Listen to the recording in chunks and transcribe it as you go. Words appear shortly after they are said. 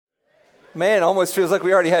Man, it almost feels like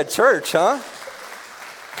we already had church, huh?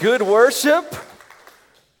 Good worship.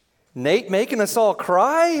 Nate making us all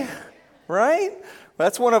cry, right?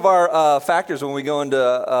 That's one of our factors when we go into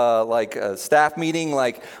a staff meeting.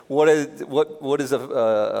 Like, what is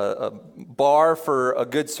a bar for a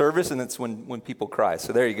good service? And it's when people cry.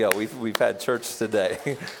 So there you go. We've had church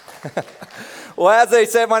today. Well, as I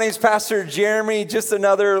said, my name is Pastor Jeremy. Just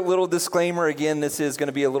another little disclaimer. Again, this is going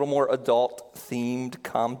to be a little more adult-themed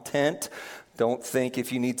content. Don't think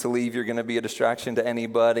if you need to leave, you're going to be a distraction to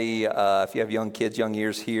anybody. If you have young kids, young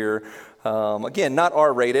ears here. Again, not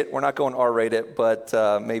R-rated. We're not going R-rated, but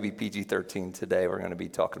maybe PG-13 today. We're going to be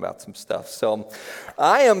talking about some stuff. So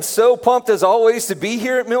I am so pumped, as always, to be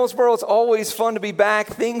here at Millsboro. It's always fun to be back.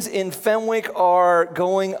 Things in Fenwick are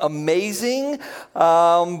going amazing.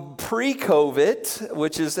 Pre-COVID,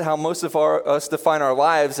 which is how most of us define our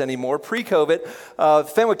lives anymore, pre-COVID,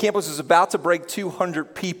 Fenwick campus was about to break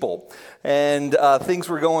 200 people. And things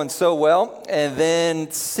were going so well. And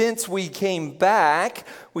then since we came back,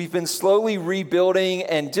 we've been slowly rebuilding.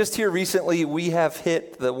 And just here recently, we have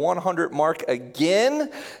hit the 100 mark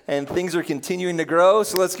again. And things are continuing to grow.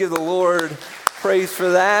 So let's give the Lord praise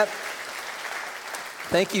for that.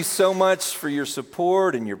 Thank you so much for your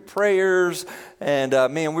support and your prayers. And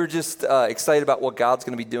man, we're just excited about what God's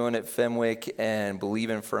going to be doing at Fenwick and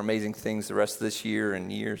believing for amazing things the rest of this year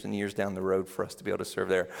and years down the road for us to be able to serve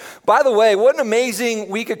there. By the way, what an amazing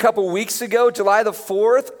week a couple weeks ago, July the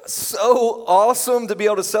 4th. So awesome to be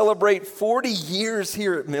able to celebrate 40 years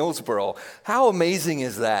here at Millsboro. How amazing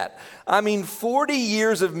is that? I mean, 40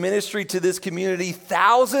 years of ministry to this community,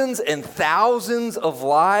 thousands and thousands of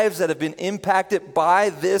lives that have been impacted by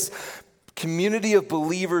this community of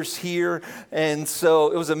believers here. And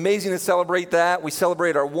so it was amazing to celebrate that. We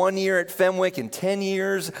celebrate our 1 year at Fenwick and 10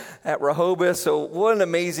 years at Rehoboth. So what an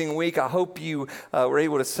amazing week. I hope you were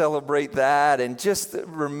able to celebrate that and just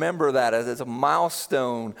remember that as a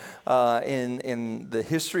milestone in the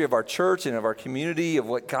history of our church and of our community, of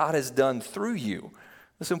what God has done through you.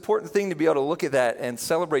 It's an important thing to be able to look at that and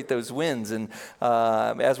celebrate those wins. And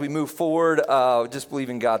as we move forward, just believe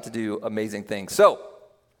in God to do amazing things. So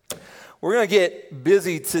we're going to get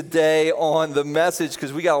busy today on the message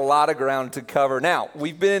because we got a lot of ground to cover. Now,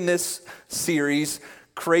 we've been in this series,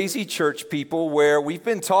 Crazy Church People, where we've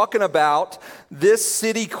been talking about this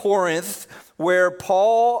city, Corinth, where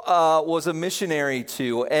Paul was a missionary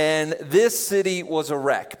to, and this city was a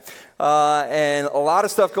wreck. And a lot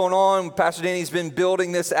of stuff going on. Pastor Danny's been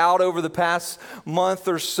building this out over the past month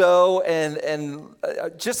or so, and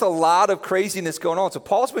just a lot of craziness going on. So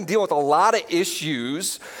Paul's been dealing with a lot of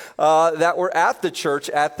issues that were at the church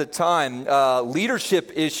at the time.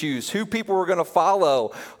 Leadership issues, who people were going to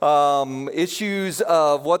follow, issues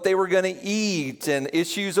of what they were going to eat, and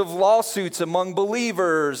issues of lawsuits among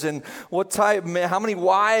believers, and how many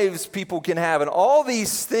wives people can have, and all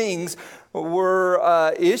these things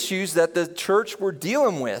were issues that the church were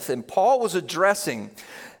dealing with, and Paul was addressing.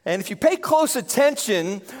 And if you pay close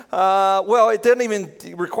attention, it doesn't even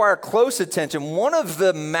require close attention. One of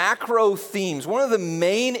the macro themes, one of the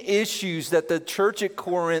main issues that the church at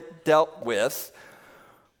Corinth dealt with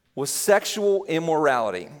was sexual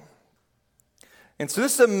immorality. And so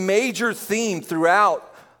this is a major theme throughout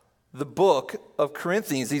the book of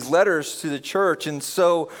Corinthians, these letters to the church. And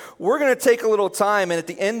so we're going to take a little time, and at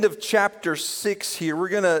the end of chapter 6 here, we're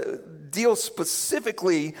going to deal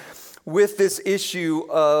specifically with this issue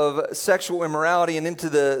of sexual immorality and into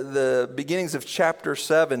the beginnings of chapter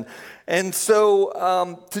 7. And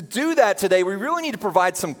so to do that today, we really need to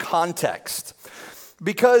provide some context,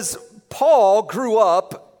 because Paul grew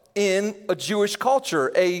up in a Jewish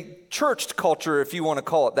culture, a churched culture, if you want to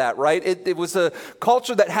call it that, right? It was a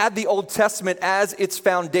culture that had the Old Testament as its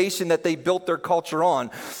foundation that they built their culture on.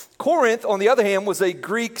 Corinth, on the other hand, was a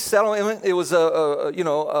Greek settlement. It was a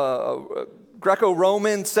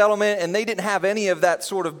Greco-Roman settlement, and they didn't have any of that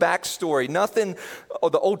sort of backstory. Nothing,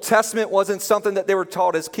 the Old Testament wasn't something that they were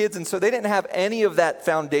taught as kids, and so they didn't have any of that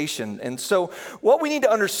foundation. And so what we need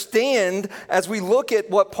to understand as we look at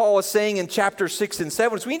what Paul is saying in chapter 6 and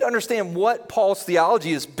 7 is we need to understand what Paul's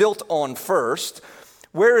theology is built on first.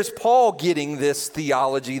 Where is Paul getting this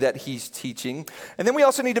theology that he's teaching? And then we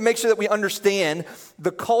also need to make sure that we understand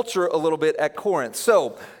the culture a little bit at Corinth.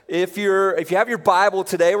 So if you have your Bible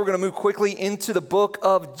today, we're going to move quickly into the book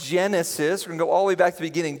of Genesis. We're going to go all the way back to the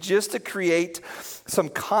beginning just to create some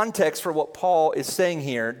context for what Paul is saying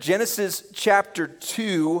here. Genesis chapter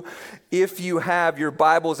 2, if you have your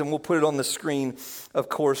Bibles, and we'll put it on the screen, of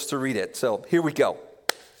course, to read it. So here we go.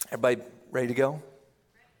 Everybody ready to go?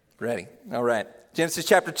 Ready. All right. Genesis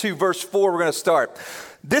chapter 2, verse 4, we're going to start.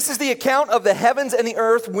 This is the account of the heavens and the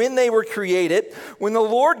earth when they were created, when the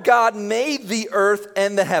Lord God made the earth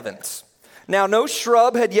and the heavens. Now no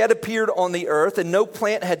shrub had yet appeared on the earth, and no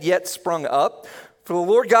plant had yet sprung up. For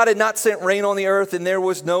the Lord God had not sent rain on the earth, and there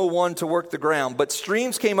was no one to work the ground. But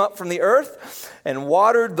streams came up from the earth and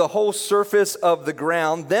watered the whole surface of the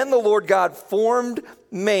ground. Then the Lord God formed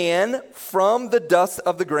man from the dust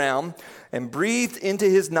of the ground and breathed into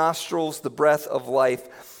his nostrils the breath of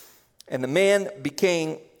life. And the man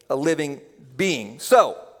became a living being.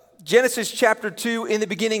 So, Genesis chapter 2, in the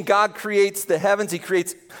beginning, God creates the heavens. He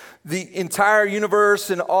creates the entire universe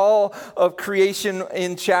and all of creation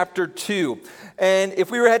in chapter 2. And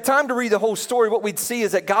if we had time to read the whole story, what we'd see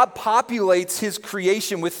is that God populates his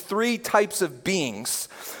creation with three types of beings.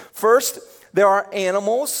 First, there are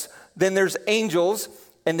animals, then there's angels,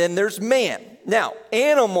 and then there's man. Now,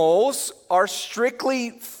 animals are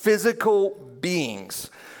strictly physical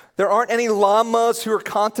beings. There aren't any llamas who are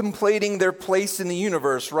contemplating their place in the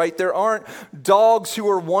universe, right? There aren't dogs who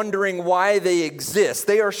are wondering why they exist.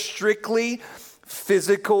 They are strictly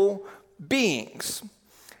physical beings.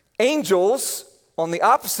 Angels, on the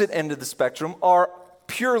opposite end of the spectrum, are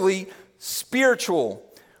purely spiritual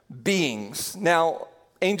beings. Now,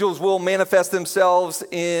 angels will manifest themselves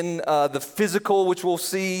in the physical, which we'll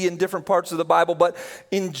see in different parts of the Bible, but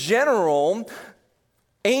in general,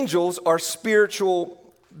 angels are spiritual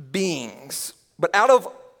beings. But out of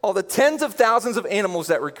all the tens of thousands of animals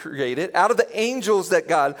that were created, out of the angels that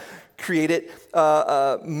God created,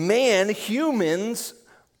 humans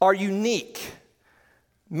are unique.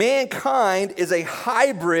 Mankind is a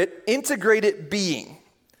hybrid, integrated being.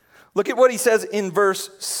 Look at what he says in verse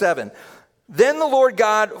 7. Then the Lord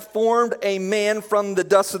God formed a man from the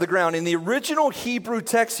dust of the ground. In the original Hebrew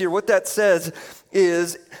text here, what that says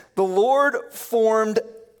is the Lord formed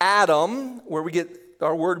Adam, where we get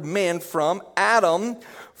our word man from, Adam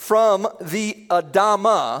from the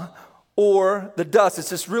Adamah, or the dust. It's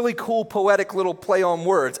this really cool poetic little play on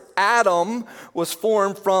words. Adam was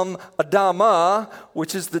formed from Adamah,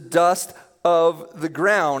 which is the dust of the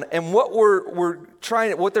ground. And what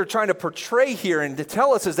they're trying to portray here and to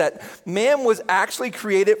tell us is that man was actually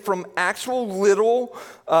created from actual little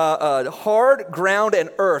hard ground and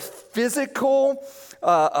earth, physical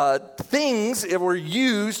things that were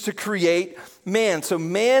used to create man. So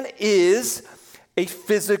man is a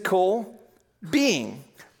physical being.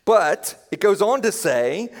 But it goes on to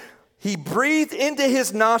say, he breathed into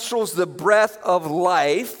his nostrils the breath of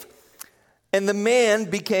life, and the man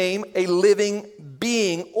became a living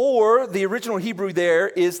being. Or the original Hebrew there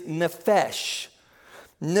is nephesh.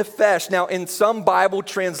 Nephesh. Now, in some Bible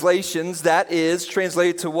translations, that is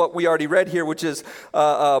translated to what we already read here, which is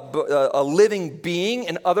a living being.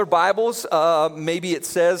 In other Bibles, maybe it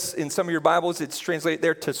says in some of your Bibles, it's translated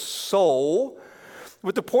there to soul.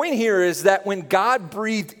 But the point here is that when God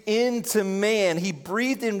breathed into man, he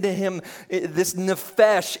breathed into him this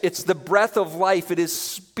nephesh. It's the breath of life. It is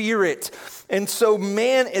spirit. And so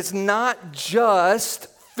man is not just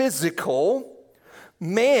physical.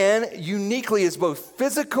 Man uniquely is both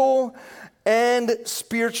physical and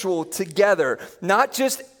spiritual together. Not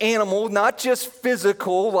just animal, not just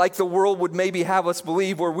physical, like the world would maybe have us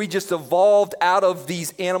believe, where we just evolved out of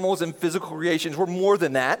these animals and physical creations. We're more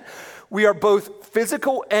than that. We are both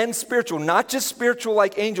physical and spiritual, not just spiritual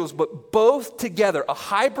like angels, but both together, a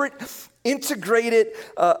hybrid, integrated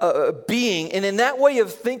being. And in that way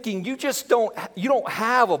of thinking, you don't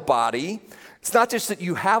have a body. It's not just that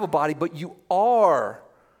you have a body, but you are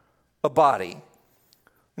a body.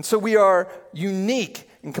 And so we are unique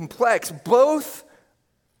and complex, both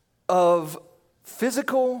of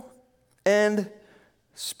physical and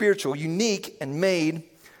spiritual, unique and made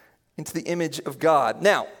into the image of God.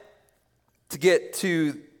 Now, to get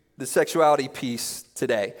to the sexuality piece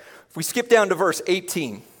today, if we skip down to verse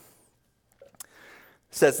 18, it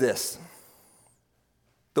says this.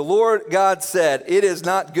 The Lord God said, "It is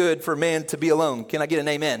not good for man to be alone." Can I get an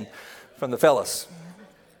amen from the fellas?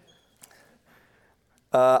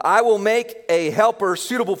 I will make a helper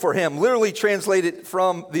suitable for him. Literally translated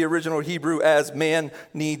from the original Hebrew as man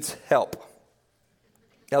needs help.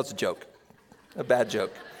 That was a joke. A bad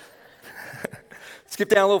joke. Skip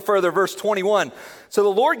down a little further, verse 21. So the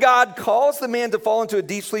Lord God caused the man to fall into a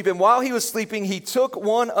deep sleep, and while he was sleeping, he took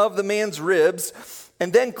one of the man's ribs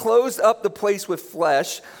and then closed up the place with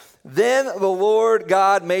flesh. Then the Lord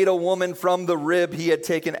God made a woman from the rib he had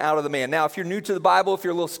taken out of the man. Now, if you're new to the Bible, if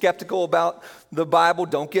you're a little skeptical about the Bible,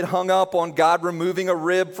 don't get hung up on God removing a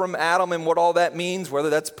rib from Adam and what all that means,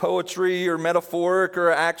 whether that's poetry or metaphoric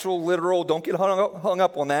or actual literal. Don't get hung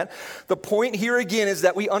up on that. The point here again is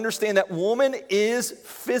that we understand that woman is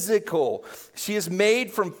physical. She is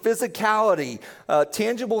made from physicality,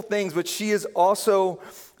 tangible things, but she is also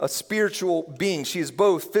a spiritual being. She is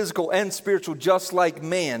both physical and spiritual, just like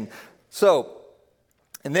man. So,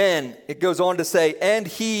 and then it goes on to say, and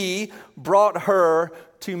he brought her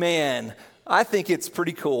to man. I think it's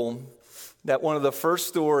pretty cool that one of the first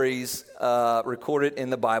stories recorded in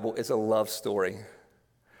the Bible is a love story.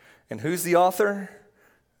 And who's the author?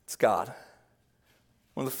 It's God.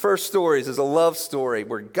 One of the first stories is a love story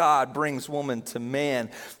where God brings woman to man.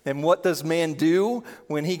 And what does man do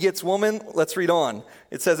when he gets woman? Let's read on.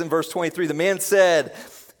 It says in verse 23, the man said,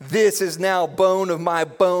 this is now bone of my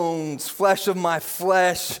bones, flesh of my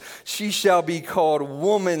flesh. She shall be called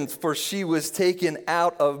woman, for she was taken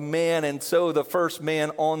out of man. And so the first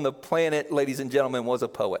man on the planet, ladies and gentlemen, was a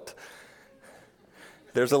poet.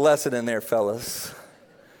 There's a lesson in there, fellas,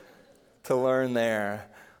 to learn there.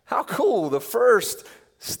 How cool. The first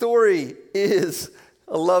story is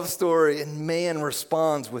a love story, and man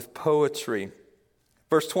responds with poetry.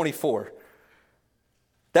 Verse 24.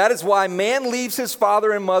 That is why man leaves his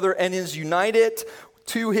father and mother and is united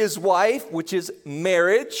to his wife, which is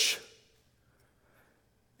marriage,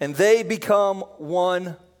 and they become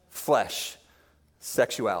one flesh,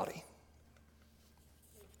 sexuality.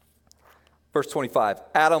 Verse 25.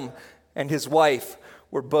 Adam and his wife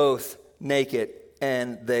were both naked,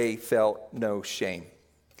 and they felt no shame.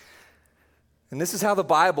 And this is how the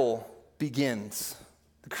Bible begins.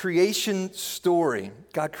 The creation story.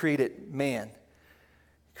 God created man.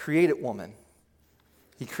 He created woman.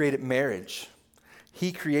 He created marriage.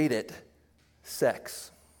 He created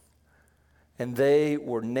sex. And they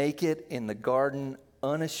were naked in the garden,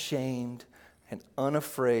 unashamed and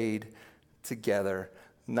unafraid together.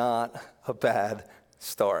 Not a bad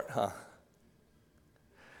start, huh?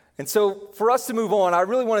 And so for us to move on, I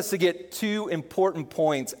really want us to get two important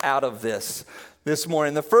points out of this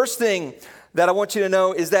morning. The first thing that I want you to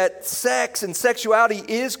know is that sex and sexuality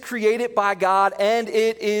is created by God, and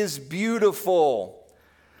it is beautiful.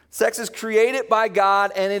 Sex is created by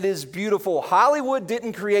God, and it is beautiful. Hollywood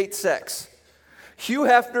didn't create sex. Hugh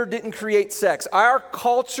Hefner didn't create sex. Our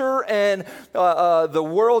culture and the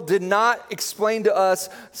world did not explain to us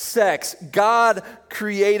sex. God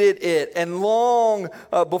created it. And long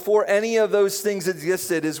before any of those things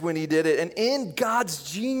existed is when he did it. And in God's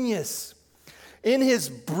genius, in his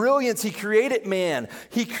brilliance, he created man.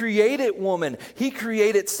 He created woman. He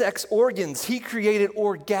created sex organs. He created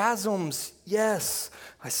orgasms. Yes,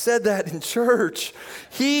 I said that in church.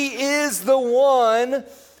 He is the one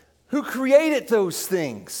who created those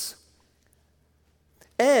things.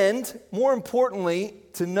 And more importantly,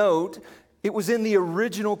 to note, it was in the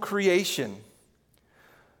original creation.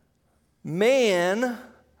 Man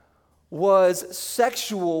was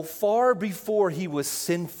sexual far before he was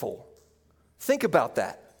sinful. Think about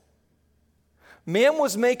that. Man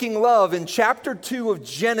was making love in chapter 2 of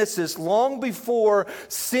Genesis long before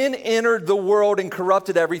sin entered the world and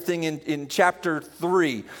corrupted everything in chapter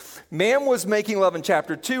 3. Man was making love in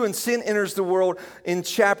chapter 2, and sin enters the world in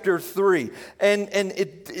chapter 3.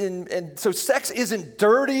 And so sex isn't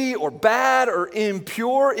dirty or bad or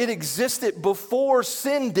impure. It existed before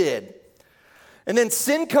sin did. And then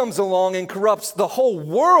sin comes along and corrupts the whole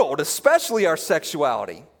world, especially our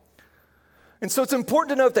sexuality. And so it's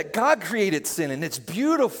important to note that God created sin, and it's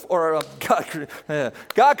beautiful, or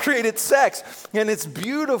God created sex, and it's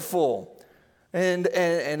beautiful. And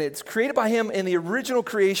it's created by him in the original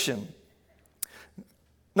creation.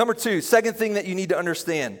 Number two, second thing that you need to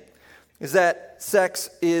understand is that sex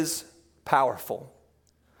is powerful.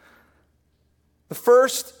 The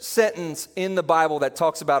first sentence in the Bible that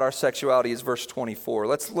talks about our sexuality is verse 24.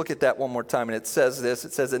 Let's look at that one more time. And it says this.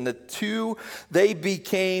 It says, and the two, they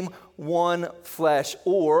became one flesh.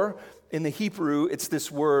 Or in the Hebrew, it's this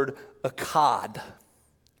word, echad.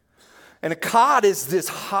 And echad is this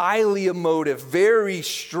highly emotive, very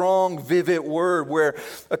strong, vivid word where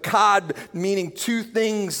echad, meaning two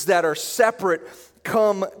things that are separate,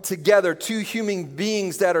 come together. Two human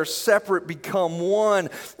beings that are separate become one.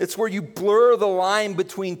 It's where you blur the line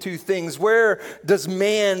between two things. Where does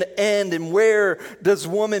man end and where does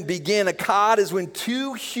woman begin? Echad is when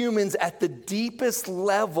two humans at the deepest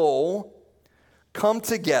level come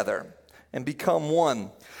together and become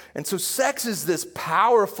one. And so sex is this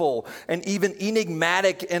powerful and even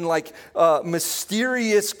enigmatic and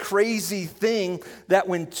mysterious, crazy thing that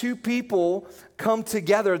when two people come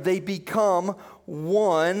together, they become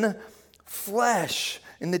one flesh.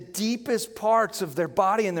 And the deepest parts of their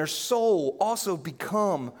body and their soul also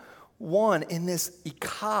become one in this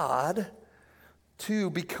echad, two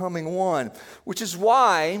becoming one. Which is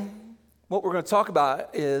why what we're going to talk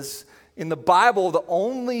about is, in the Bible, the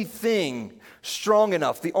only thing strong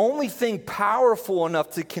enough, the only thing powerful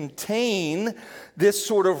enough to contain this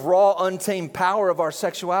sort of raw, untamed power of our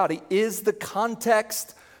sexuality is the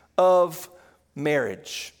context of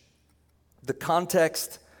marriage. The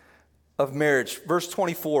context of marriage. Verse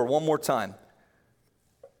 24, one more time.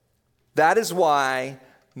 That is why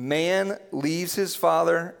man leaves his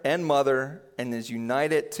father and mother and is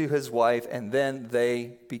united to his wife, and then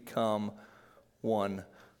they become one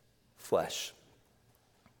flesh.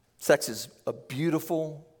 Sex is a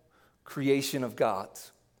beautiful creation of God,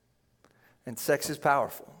 and sex is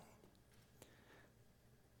powerful.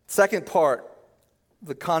 Second part,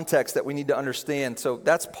 the context that we need to understand. So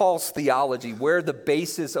that's Paul's theology, where the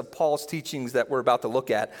basis of Paul's teachings that we're about to look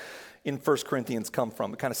at in 1 Corinthians come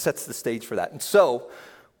from. It kind of sets the stage for that. And so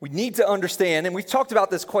we need to understand, and we've talked about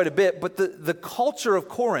this quite a bit, but the culture of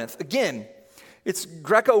Corinth, again, it's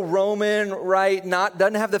Greco-Roman, right?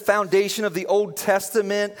 Doesn't have the foundation of the Old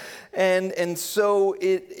Testament, and so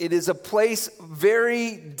it is a place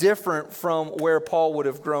very different from where Paul would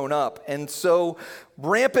have grown up. And so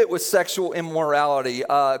rampant with sexual immorality.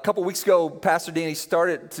 A couple weeks ago, Pastor Danny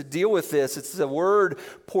started to deal with this. It's the word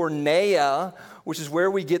porneia, which is where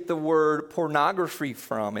we get the word pornography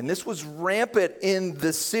from. And this was rampant in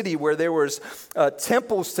the city where there was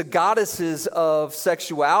temples to goddesses of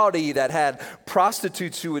sexuality that had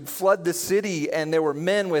prostitutes who would flood the city, and there were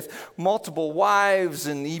men with multiple wives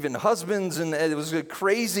and even husbands, and it was a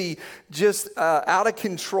crazy, just out of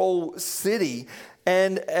control city.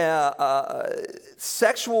 And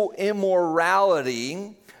sexual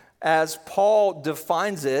immorality, as Paul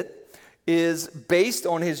defines it, is based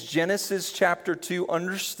on his Genesis chapter 2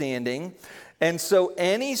 understanding. And so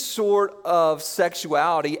any sort of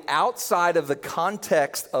sexuality outside of the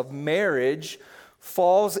context of marriage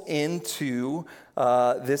falls into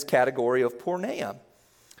this category of porneia.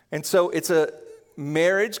 And so it's a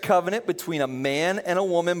marriage covenant between a man and a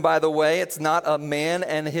woman, by the way. It's not a man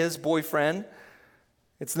and his boyfriend.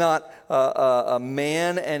 It's not a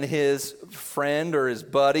man and his friend or his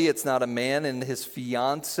buddy. It's not a man and his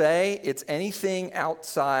fiance. It's anything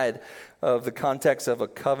outside of the context of a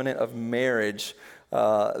covenant of marriage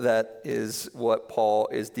that is what Paul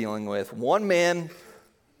is dealing with. One man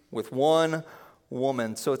with one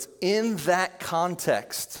woman. So it's in that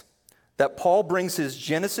context that Paul brings his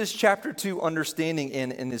Genesis chapter 2 understanding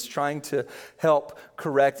in and is trying to help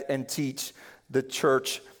correct and teach the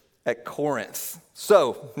church at Corinth.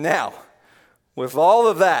 So now, with all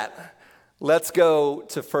of that, let's go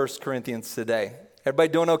to 1 Corinthians today. Everybody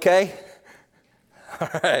doing okay? All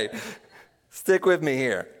right, stick with me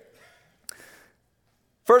here.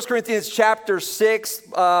 1 Corinthians chapter 6,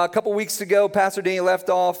 a couple weeks ago, Pastor Danny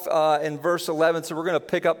left off in verse 11, so we're going to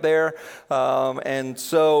pick up there. And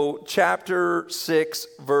so chapter 6,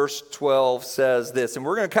 verse 12 says this, and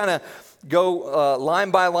we're going to kind of go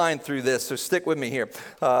line by line through this, so stick with me here.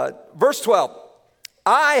 Verse 12,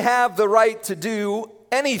 I have the right to do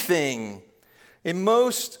anything. In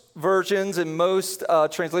most versions, in most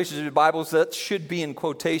translations of the Bibles, that should be in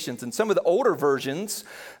quotations. In some of the older versions,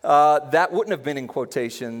 that wouldn't have been in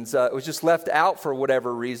quotations. It was just left out for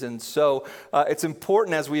whatever reason. So it's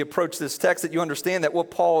important as we approach this text that you understand that what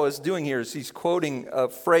Paul is doing here is he's quoting a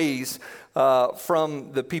phrase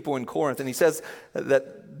from the people in Corinth. And he says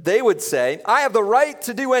that they would say, I have the right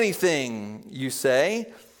to do anything, you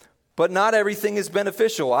say, but not everything is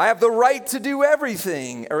beneficial. I have the right to do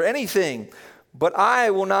everything or anything, but I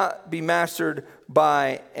will not be mastered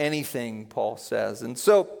by anything, Paul says. And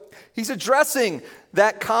so he's addressing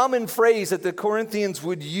that common phrase that the Corinthians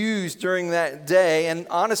would use during that day. And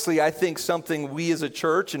honestly, I think something we as a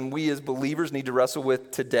church and we as believers need to wrestle with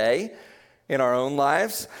today in our own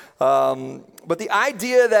lives. But the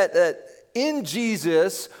idea that in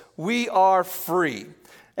Jesus, we are free.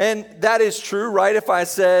 And that is true, right? If I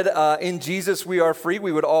said, in Jesus we are free,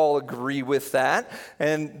 we would all agree with that.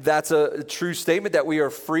 And that's a true statement that we are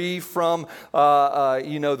free from,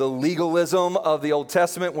 the legalism of the Old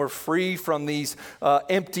Testament. We're free from these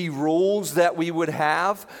empty rules that we would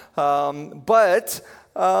have. But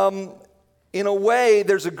in a way,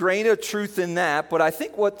 there's a grain of truth in that. But I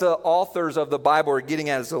think what the authors of the Bible are getting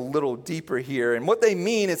at is a little deeper here. And what they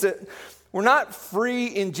mean is that we're not free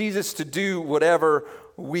in Jesus to do whatever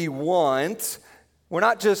we want. We're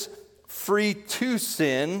not just free to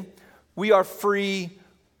sin, we are free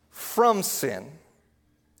from sin.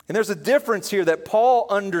 And there's a difference here that Paul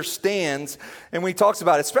understands, and when he talks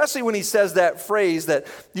about it, especially when he says that phrase that,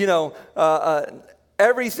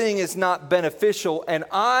 everything is not beneficial, and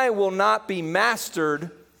I will not be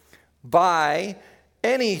mastered by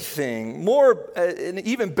anything. An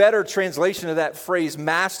even better translation of that phrase,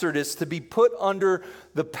 mastered, is to be put under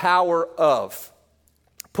the power of.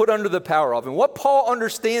 Put under the power of. And what Paul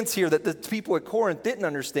understands here that the people at Corinth didn't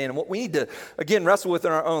understand, and what we need to, again, wrestle with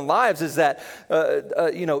in our own lives, is that,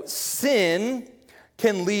 sin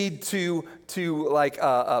can lead to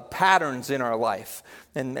patterns in our life.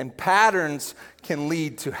 And patterns can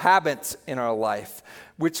lead to habits in our life,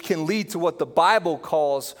 which can lead to what the Bible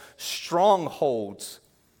calls strongholds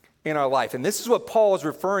in our life. And this is what Paul is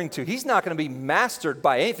referring to. He's not going to be mastered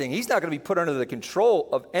by anything. He's not going to be put under the control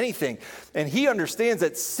of anything. And he understands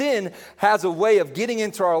that sin has a way of getting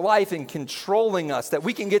into our life and controlling us, that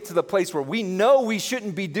we can get to the place where we know we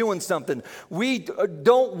shouldn't be doing something. We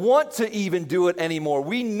don't want to even do it anymore.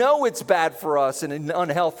 We know it's bad for us and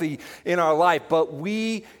unhealthy in our life, but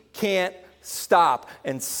we can't stop.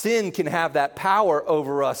 And sin can have that power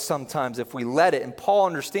over us sometimes if we let it. And Paul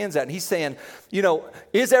understands that. And he's saying,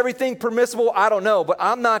 is everything permissible? I don't know, but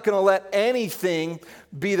I'm not going to let anything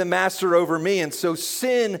be the master over me. And so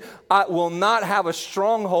sin will not have a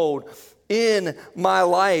stronghold in my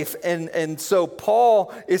life. And so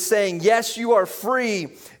Paul is saying, yes, you are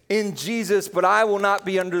free in Jesus, but I will not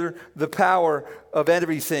be under the power of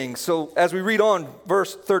everything. So as we read on,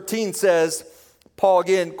 verse 13 says, Paul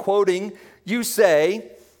again quoting, you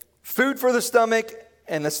say, food for the stomach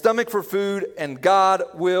and the stomach for food, and God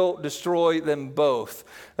will destroy them both.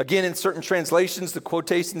 Again, in certain translations, the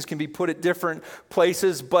quotations can be put at different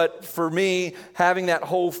places, but for me, having that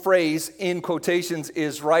whole phrase in quotations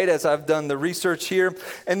is right, as I've done the research here.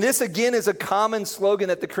 And this, again, is a common slogan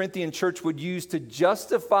that the Corinthian church would use to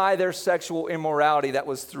justify their sexual immorality that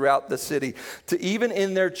was throughout the city, to even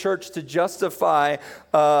in their church to justify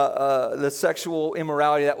the sexual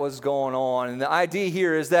immorality that was going on. And the idea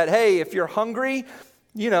here is that, hey, if you're hungry,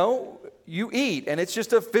 you eat, and it's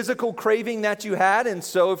just a physical craving that you had. And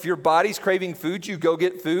so if your body's craving food, you go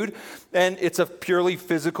get food, and it's a purely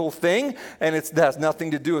physical thing, and it has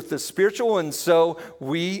nothing to do with the spiritual. And so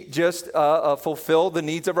we just fulfill the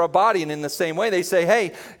needs of our body. And in the same way, they say,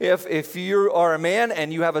 hey, if you are a man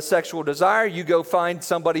and you have a sexual desire, you go find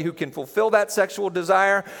somebody who can fulfill that sexual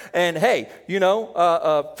desire. And hey,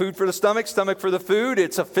 food for the stomach, stomach for the food.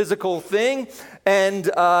 It's a physical thing, and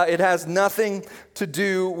it has nothing to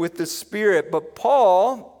do with the spirit. But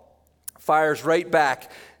Paul fires right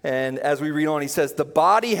back. And as we read on, he says, the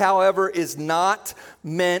body, however, is not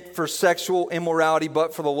meant for sexual immorality,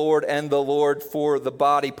 but for the Lord, and the Lord for the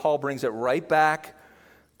body. Paul brings it right back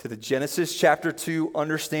to the Genesis chapter 2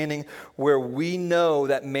 understanding, where we know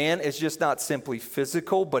that man is just not simply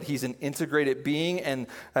physical, but he's an integrated being, and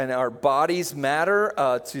our bodies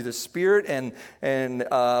matter to the spirit, and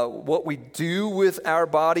what we do with our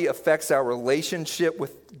body affects our relationship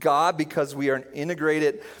with God, because we are an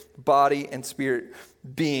integrated body and spirit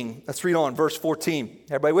being. Let's read on, verse 14.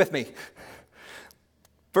 Everybody with me?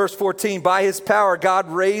 Verse 14, by his power, God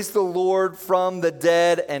raised the Lord from the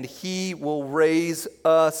dead, and he will raise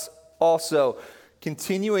us also.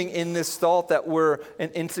 Continuing in this thought that we're an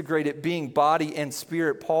integrated being, body and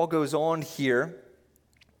spirit, Paul goes on here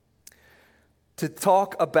to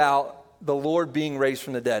talk about the Lord being raised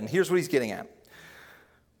from the dead. And here's what he's getting at.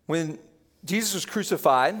 When Jesus was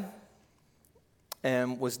crucified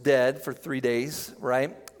and was dead for 3 days,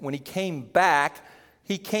 right? When he came back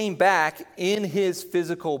in his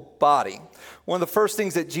physical body. One of the first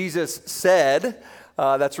things that Jesus said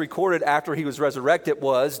that's recorded after he was resurrected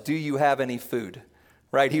was, do you have any food?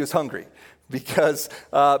 Right? He was hungry, because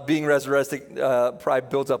being resurrected probably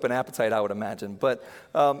builds up an appetite, I would imagine. But,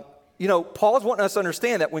 Paul's wanting us to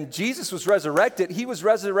understand that when Jesus was resurrected, he was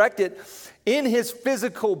resurrected in his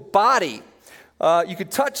physical body. You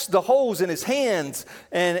could touch the holes in his hands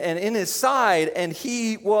and in his side, and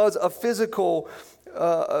he was a physical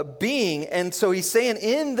being. And so he's saying,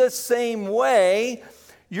 in the same way,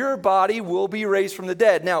 your body will be raised from the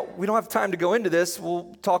dead. Now, we don't have time to go into this.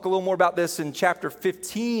 We'll talk a little more about this in chapter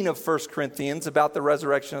 15 of 1 Corinthians, about the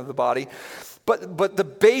resurrection of the body. But the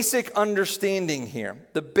basic understanding here,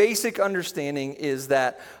 is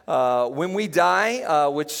that when we die,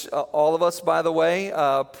 which all of us, by the way,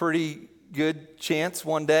 pretty good chance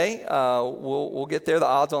one day we'll get there. The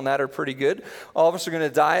odds on that are pretty good. All of us are going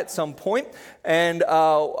to die at some point, and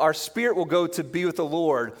our spirit will go to be with the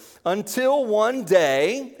Lord until one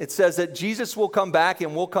day it says that Jesus will come back,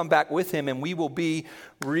 and we'll come back with him, and we will be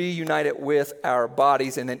reunited with our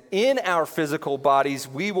bodies. And then in our physical bodies,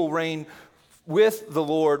 we will reign with the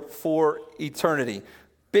Lord for eternity.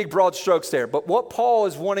 Big, broad strokes there. But what Paul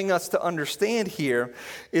is wanting us to understand here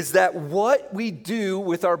is that what we do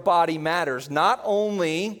with our body matters, not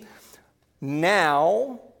only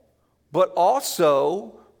now, but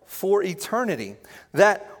also for eternity.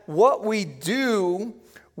 That what we do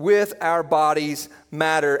with our bodies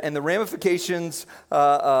matter, and the ramifications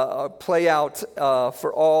play out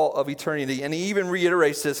for all of eternity. And he even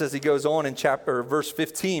reiterates this as he goes on in verse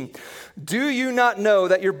 15. Do you not know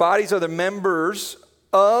that your bodies are the members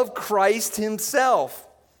of Christ himself?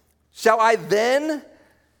 Shall I then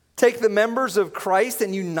take the members of Christ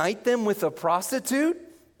and unite them with a prostitute?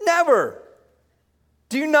 Never.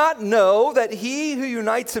 Do you not know that he who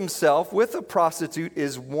unites himself with a prostitute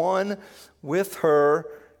is one with her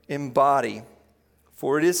in body?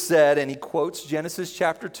 For it is said, and he quotes Genesis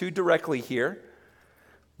chapter 2 directly here,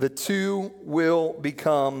 the two will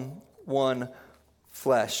become one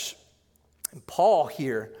flesh. And Paul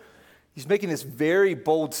here, he's making this very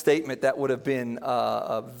bold statement that would have been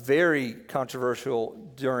very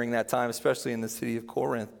controversial during that time, especially in the city of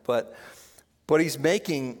Corinth. But he's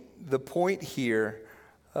making the point here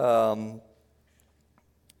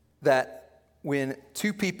that when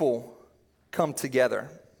two people come together,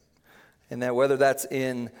 and that whether that's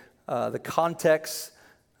in the context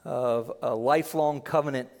of a lifelong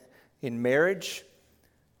covenant in marriage,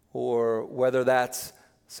 or whether that's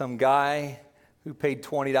some guy who paid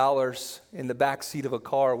 $20 in the back seat of a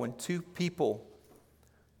car, when two people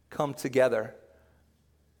come together,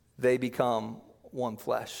 they become one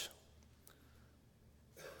flesh.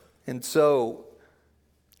 And so,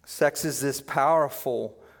 sex is this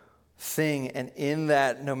powerful thing, and in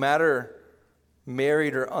that, no matter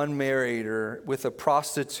married or unmarried or with a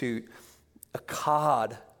prostitute, a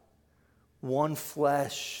cod, one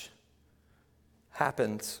flesh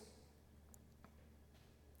happens.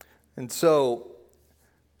 And so,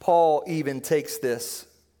 Paul even takes this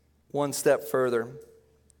one step further.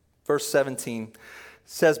 Verse 17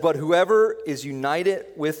 says, but whoever is united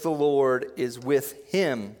with the Lord is with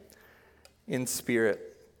him in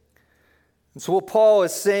spirit. And so what Paul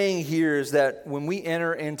is saying here is that when we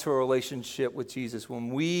enter into a relationship with Jesus, when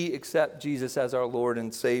we accept Jesus as our Lord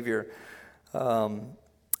and Savior,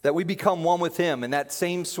 that we become one with him. And that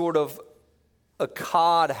same sort of a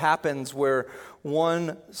cod happens where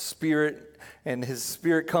one spirit and his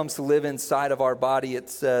spirit comes to live inside of our body, it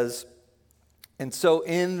says. And so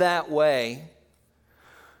in that way,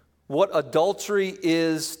 what adultery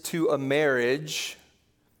is to a marriage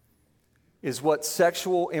is what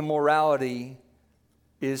sexual immorality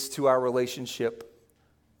is to our relationship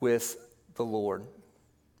with the Lord.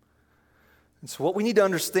 And so what we need to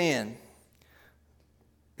understand,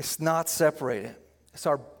 it's not separated. It's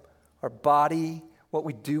our body, what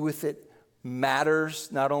we do with it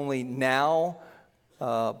matters not only now,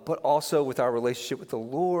 but also with our relationship with the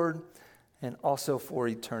Lord and also for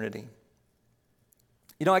eternity.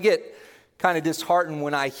 You know, I get kind of disheartened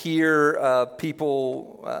when I hear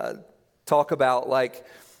people talk about like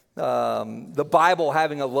the Bible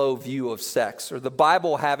having a low view of sex, or the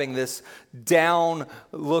Bible having this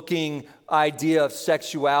down-looking idea of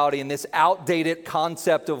sexuality and this outdated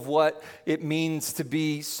concept of what it means to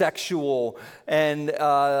be sexual, and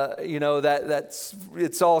that's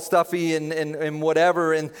it's all stuffy and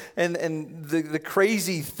whatever, and the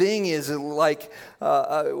crazy thing is like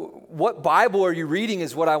what Bible are you reading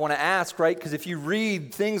is what I want to ask, right? Because if you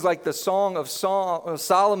read things like the Song of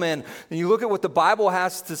Solomon and you look at what the Bible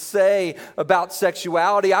has to say about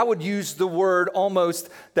sexuality, I would use the word almost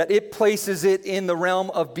that it places it in the realm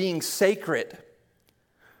of being sacred,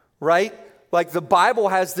 right? Like the Bible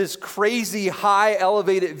has this crazy high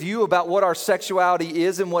elevated view about what our sexuality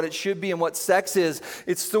is and what it should be and what sex is.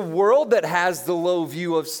 It's the world that has the low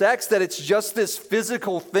view of sex, that it's just this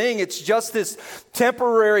physical thing. It's just this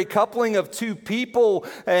temporary coupling of two people,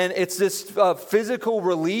 and it's this physical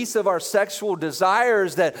release of our sexual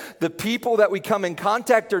desires, that the people that we come in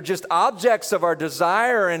contact are just objects of our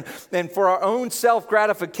desire and for our own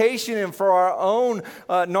self-gratification and for our own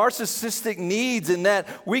narcissistic needs, and that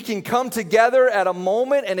we can come together at a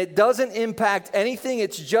moment and it doesn't impact anything.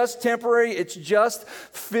 It's just temporary. It's just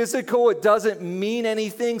physical. It doesn't mean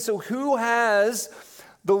anything. So who has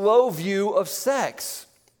the low view of sex?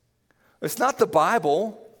 It's not the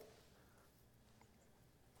Bible.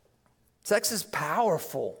 Sex is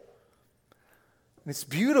powerful. And it's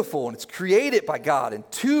beautiful, and it's created by God, and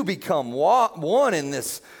two become one in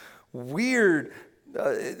this weird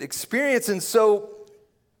experience. And so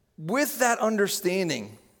with that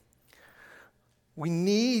understanding, we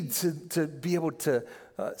need to be able to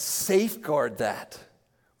safeguard that.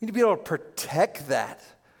 We need to be able to protect that.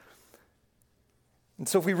 And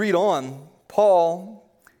so if we read on, Paul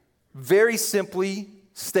very simply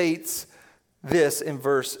states this in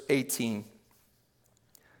verse 18.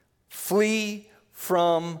 Flee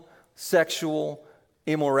from sexual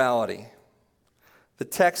immorality. The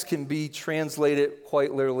text can be translated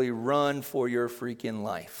quite literally, run for your freaking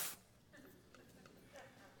life.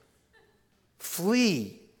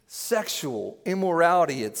 Flee sexual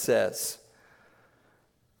immorality, it says.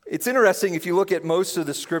 It's interesting, if you look at most of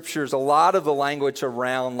the scriptures, a lot of the language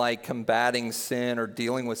around like combating sin or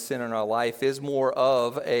dealing with sin in our life is more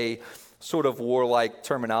of a sort of warlike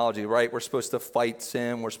terminology, right? We're supposed to fight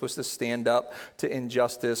sin. We're supposed to stand up to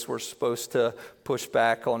injustice. We're supposed to push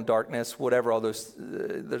back on darkness, whatever, all those,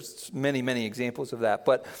 there's many, many examples of that.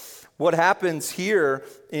 But what happens here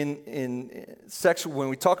in sexual, when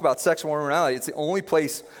we talk about sexual immorality, it's the only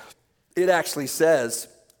place it actually says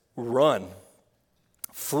run,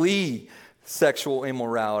 flee sexual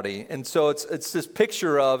immorality. And so it's this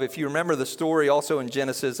picture of, if you remember the story also in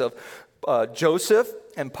Genesis of Joseph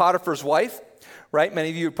and Potiphar's wife, right? Many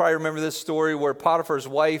of you probably remember this story where Potiphar's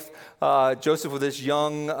wife, Joseph was this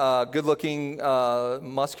young, good-looking,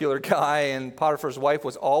 muscular guy, and Potiphar's wife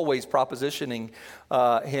was always propositioning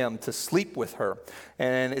him to sleep with her.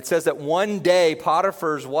 And it says that one day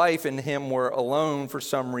Potiphar's wife and him were alone for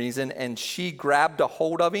some reason, and she grabbed a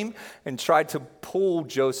hold of him and tried to pull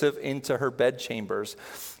Joseph into her bedchambers.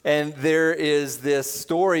 And there is this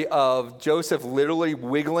story of Joseph literally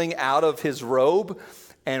wiggling out of his robe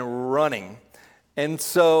and running. And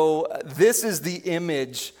so this is the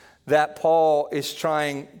image that Paul is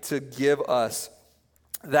trying to give us,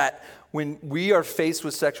 that when we are faced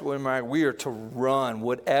with sexual immorality, we are to run,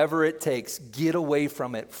 whatever it takes, get away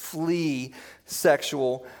from it, flee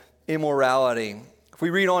sexual immorality. If we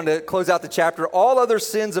read on to close out the chapter, all other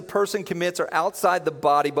sins a person commits are outside the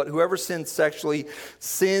body, but whoever sins sexually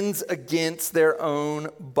sins against their own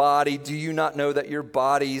body. Do you not know that your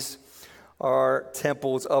bodies are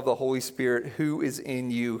temples of the Holy Spirit who is in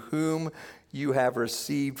you, whom you have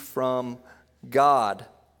received from God?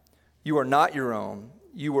 You are not your own.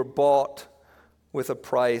 You were bought with a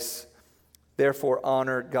price. Therefore,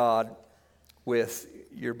 honor God with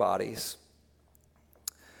your bodies.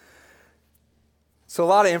 So a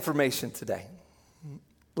lot of information today.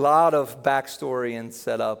 A lot of backstory and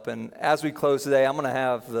setup. And as we close today, I'm going to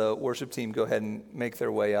have the worship team go ahead and make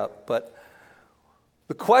their way up. But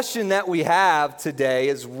the question that we have today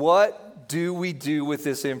is, what do we do with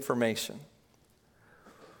this information?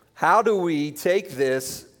 How do we take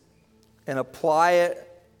this and apply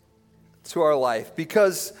it to our life?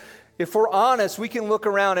 Because if we're honest, we can look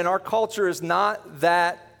around and our culture is not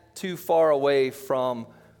that too far away from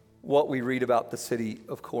what we read about the city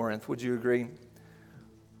of Corinth. Would you agree?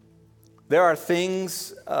 There are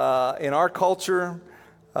things in our culture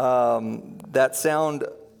that sound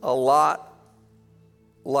a lot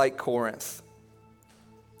like Corinth.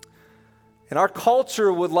 And our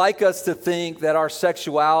culture would like us to think that our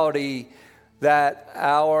sexuality, that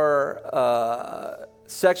our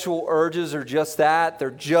sexual urges are just that.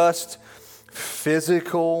 They're just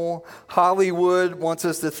physical. Hollywood wants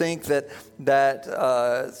us to think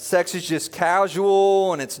that sex is just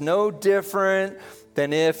casual and it's no different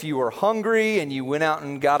than if you were hungry and you went out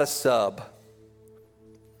and got a sub.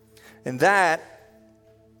 And that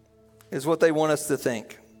is what they want us to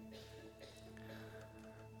think.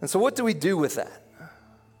 And so what do we do with that?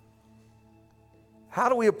 How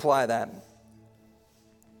do we apply that?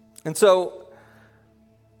 And so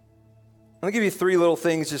I'm going to give you three little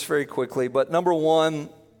things just very quickly. But number one,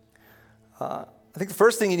 I think the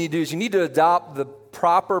first thing you need to do is you need to adopt the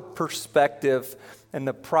proper perspective and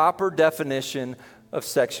the proper definition of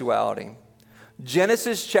sexuality.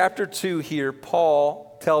 Genesis chapter 2 here,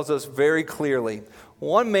 Paul tells us very clearly,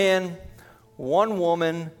 one man, one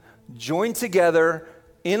woman, joined together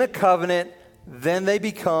in a covenant, then they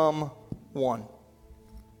become one.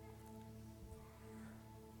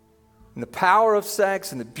 And the power of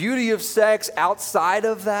sex and the beauty of sex outside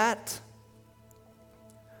of that,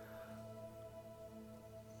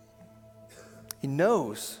 he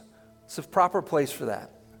knows it's a proper place for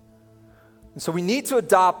that. And so we need to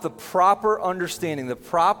adopt the proper understanding, the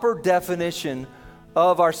proper definition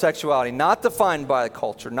of our sexuality, not defined by the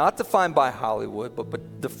culture, not defined by Hollywood,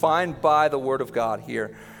 but defined by the Word of God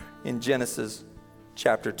here in Genesis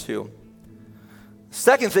chapter 2.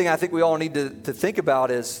 Second thing I think we all need to think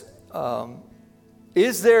about is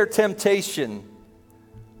there temptation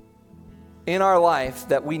in our life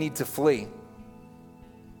that we need to flee?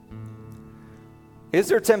 Is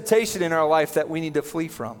there temptation in our life that we need to flee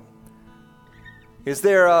from? Is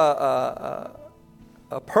there a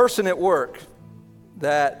person at work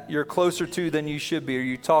that you're closer to than you should be, or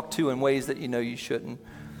you talk to in ways that you know you shouldn't?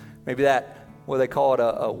 Maybe that, what they call it,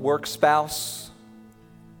 a work spouse.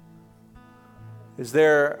 Is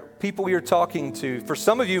there people you're talking to? For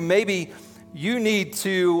some of you, maybe you need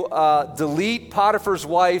to delete Potiphar's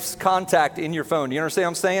wife's contact in your phone. Do you understand what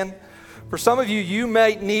I'm saying? For some of you, you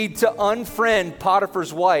might need to unfriend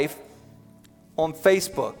Potiphar's wife on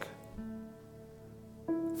Facebook.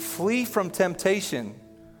 Flee from temptation.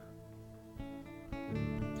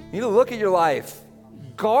 You need to look at your life.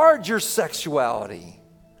 Guard your sexuality.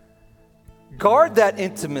 Guard that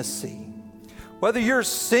intimacy. Whether you're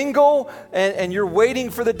single and you're waiting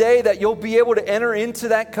for the day that you'll be able to enter into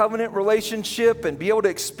that covenant relationship and be able to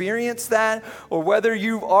experience that, or whether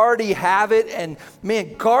you already have it and,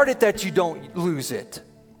 man, guard it that you don't lose it.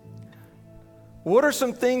 What are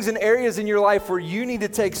some things and areas in your life where you need to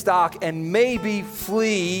take stock and maybe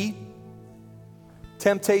flee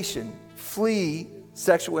temptation, flee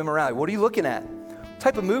sexual immorality? What are you looking at? What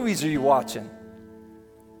type of movies are you watching?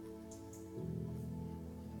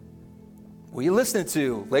 What are you listening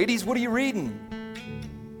to? Ladies, what are you reading?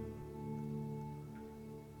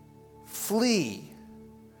 Flee.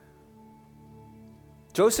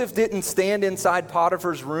 Joseph didn't stand inside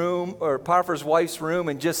Potiphar's room or Potiphar's wife's room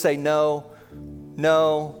and just say no,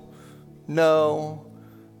 no, no,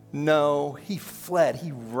 no. He fled.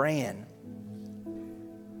 He ran.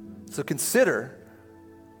 So consider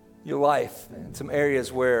your life and some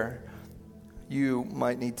areas where you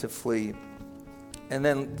might need to flee. And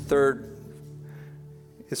then third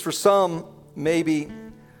is, for some, maybe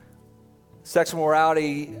sexual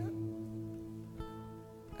morality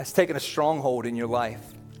has taken a stronghold in your life.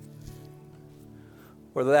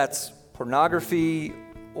 Whether that's pornography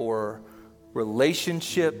or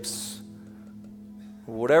relationships,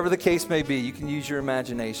 whatever the case may be, you can use your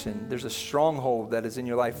imagination. There's a stronghold that is in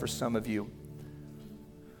your life for some of you.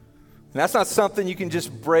 And that's not something you can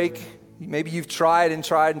just break. Maybe you've tried and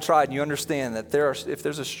tried and tried, and you understand that if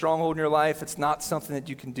there's a stronghold in your life, it's not something that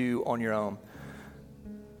you can do on your own.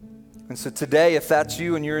 And so today, if that's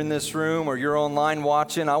you and you're in this room or you're online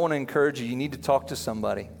watching, I want to encourage you. You need to talk to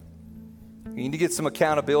somebody. You need to get some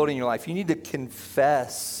accountability in your life. You need to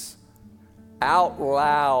confess out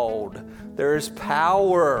loud. There is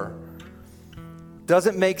power.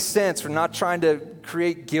 Doesn't make sense. We're not trying to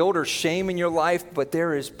create guilt or shame in your life, but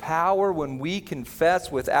there is power when we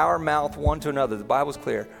confess with our mouth one to another. The Bible's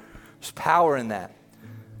clear. There's power in that.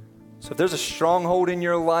 So if there's a stronghold in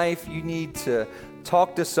your life, you need to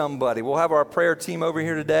talk to somebody. We'll have our prayer team over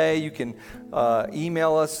here today. You can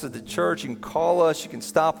email us at the church. You can call us. You can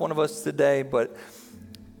stop one of us today, but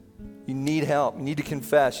you need help. You need to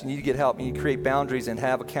confess. You need to get help. You need to create boundaries and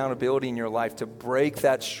have accountability in your life to break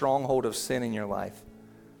that stronghold of sin in your life.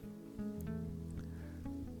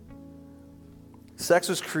 Sex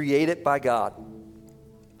was created by God.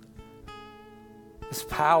 It's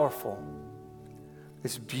powerful.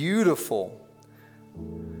 It's beautiful.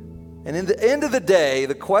 And in the end of the day,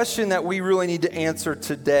 the question that we really need to answer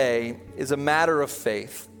today is a matter of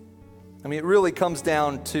faith. I mean, it really comes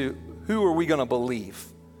down to, who are we going to believe?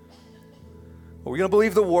 Are we going to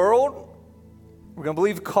believe the world? We're going to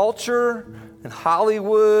believe culture and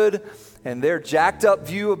Hollywood and their jacked up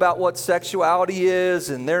view about what sexuality is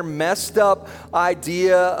and their messed up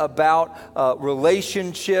idea about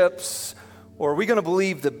relationships? Or are we going to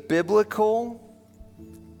believe the biblical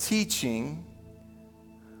teaching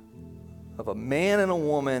of a man and a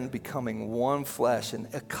woman becoming one flesh and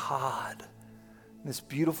echad? This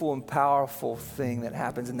beautiful and powerful thing that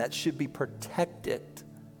happens, and that should be protected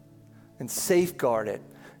and safeguarded,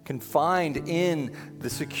 confined in the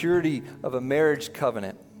security of a marriage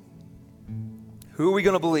covenant. Who are we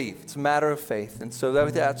going to believe? It's a matter of faith. And so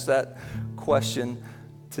that's that question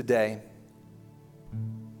today.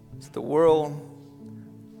 Is it the world,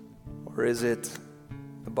 or is it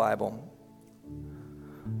the Bible?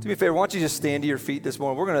 Do me a favor, why don't you just stand to your feet this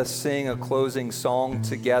morning? We're going to sing a closing song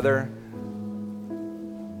together.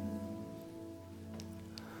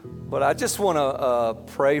 But I just want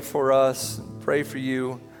to pray for us, pray for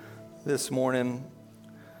you this morning.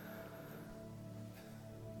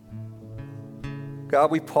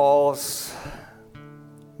 God, we pause.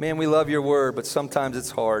 Man, we love your word, but sometimes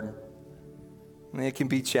it's hard. And it can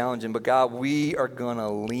be challenging. But God, we are going to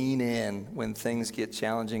lean in when things get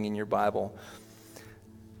challenging in your Bible.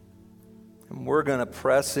 And we're going to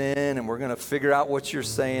press in, and we're going to figure out what you're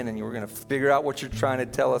saying, and we're going to figure out what you're trying to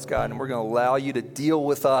tell us, God, and we're going to allow you to deal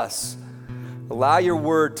with us. Allow your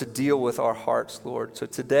word to deal with our hearts, Lord. So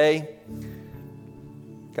today,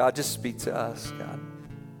 God, just speak to us, God.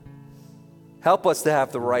 Help us to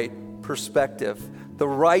have the right perspective, the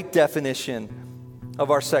right definition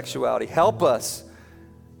of our sexuality. Help us,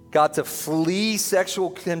 God, to flee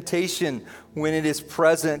sexual temptation when it is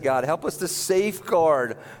present, God. Help us to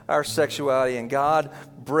safeguard our sexuality. And God,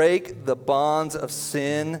 break the bonds of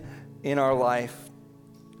sin in our life.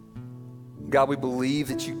 God, we believe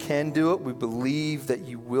that you can do it. We believe that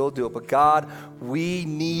you will do it. But God, we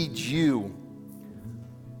need you.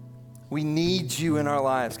 We need you in our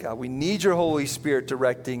lives, God. We need your Holy Spirit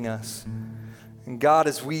directing us. And God,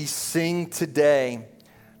 as we sing today,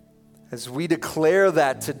 as we declare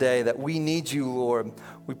that today, that we need you, Lord,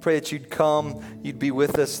 we pray that you'd come, you'd be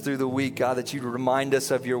with us through the week, God, that you'd remind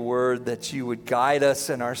us of your word, that you would guide us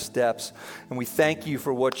in our steps. And we thank you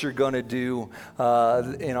for what you're going to do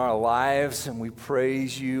in our lives, and we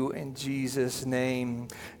praise you in Jesus' name.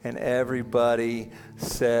 And everybody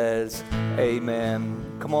says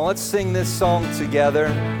amen. Come on, let's sing this song together.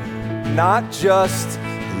 Not just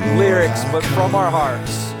lyrics, but from our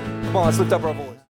hearts. Come on, let's lift up our voice.